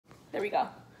There we go.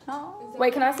 Oh.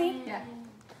 Wait, can I see? Yeah.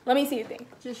 Let me see your thing.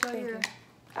 Just show you.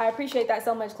 I appreciate that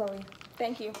so much, Chloe.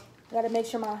 Thank you. I gotta make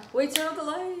sure my... Wait, turn off the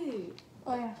light.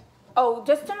 Oh, yeah. Oh,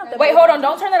 just turn off the... Wait, hold on.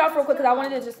 Don't turn that off real quick because I wanted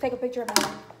to just take a picture of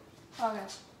my... Okay.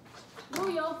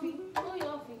 Move your feet. Move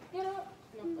your feet. Get up.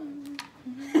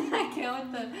 I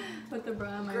can't with the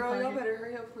bra in my Girl, y'all pocket. better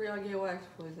hurry up before y'all get wax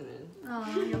poisoning. Oh,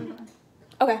 here we go.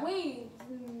 Okay. Wait.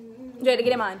 Jada,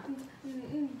 get in mine.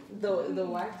 The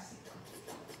wax?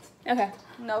 Okay.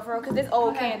 No, for real, because this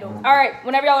old candle. All right,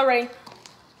 whenever y'all are ready.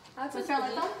 What's your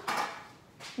lights on?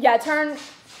 Yeah, turn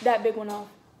that big one off.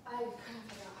 I couldn't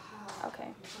figure out how. Okay.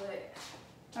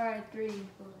 All right, 3,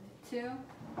 2,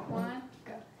 1,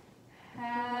 go.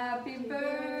 Happy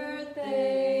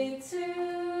birthday to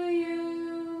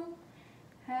you.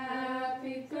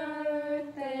 Happy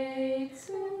birthday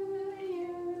to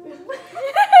you.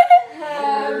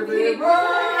 Happy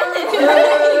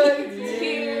birthday,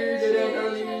 dear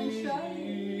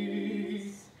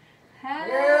Charlize.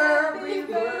 Happy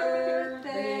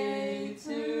birthday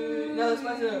to you. No, let's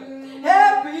spice it up.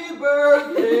 Happy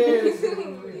birthday to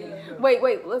you. Wait,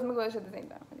 let's make a wish at the same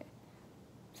time. Okay.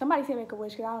 Somebody say make a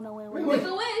wish because I don't know when it Make was.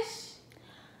 a wish.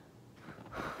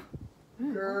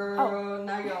 Girl,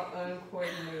 now y'all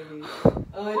uncoordinated.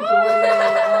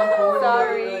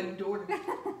 Sorry.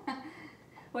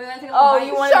 Wait, I think Oh,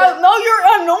 you want to? No, you're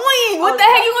annoying. What the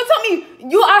heck? You gonna tell me?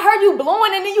 I heard you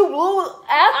blowing and then you blew after.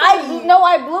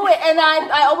 I blew it and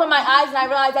I opened my eyes and I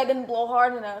realized I didn't blow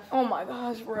hard enough. Oh my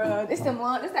gosh, bro. This that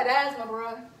asthma,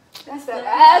 bro. That's that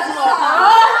asthma.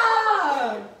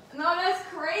 Oh! No, that's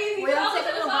crazy. Wait, I'll take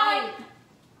a little bite.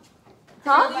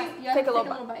 Huh? Yeah, Take a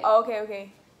little bite. Oh,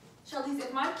 okay. Charlize,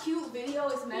 if my cute video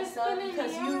is messed up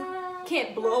because you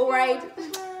Can't blow right.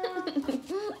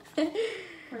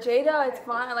 Jada, it's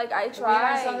fine. Like I I saw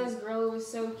tried. this girl, it was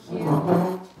so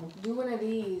cute. Do one of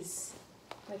these.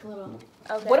 Like a little.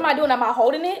 Okay. What am I doing? Am I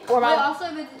holding it or am Wait, I? also,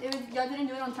 if y'all didn't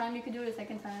do it on time, you could do it a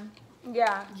second time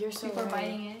Yeah. You're so before right.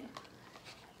 biting it.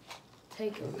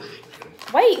 Take it.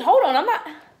 Wait, hold on. I'm not.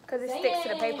 Cause it sticks to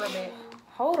the paper a bit.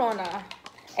 Hold on now.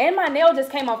 And my nail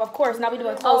just came off, of course. Now we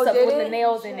doing close up did with it? the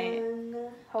nails in it.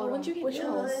 Hold on. When'd you get Which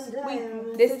nails?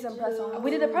 ones? This is some press on.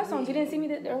 We did the press ons. You didn't see me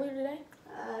earlier today?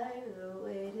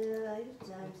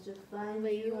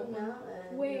 Wait, you want one?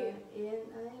 Wait.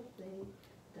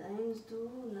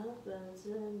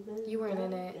 You weren't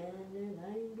in it.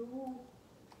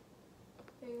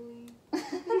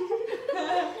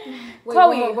 Wait,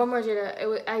 Chloe. one more,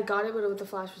 Jada. I got it, but the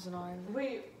flash wasn't on.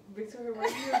 Wait, Victoria, why are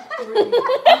you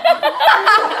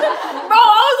Bro,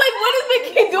 I was like, what is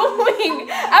Vicky doing?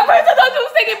 At first I thought she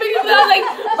was taking pictures, but I was like,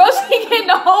 bro, she getting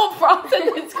the whole process.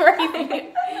 It's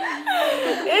crazy.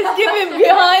 It's giving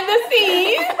behind the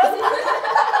scenes.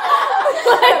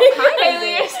 I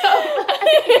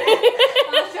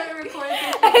was trying to record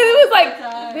it. And it was like,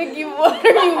 Vicky, what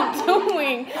are you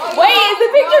doing? Wait, is the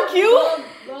picture cute?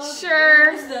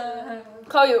 Sure.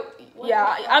 Chloe,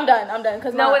 yeah, I'm done.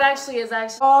 Cause No, it actually is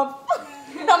that's all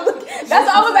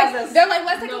I was like. They're like,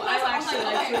 let's take a No, I photo. I'm actually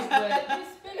like, like okay. yours,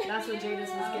 but that's what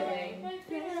Jada's was giving.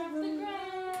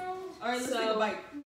 Alright, let's take a bite.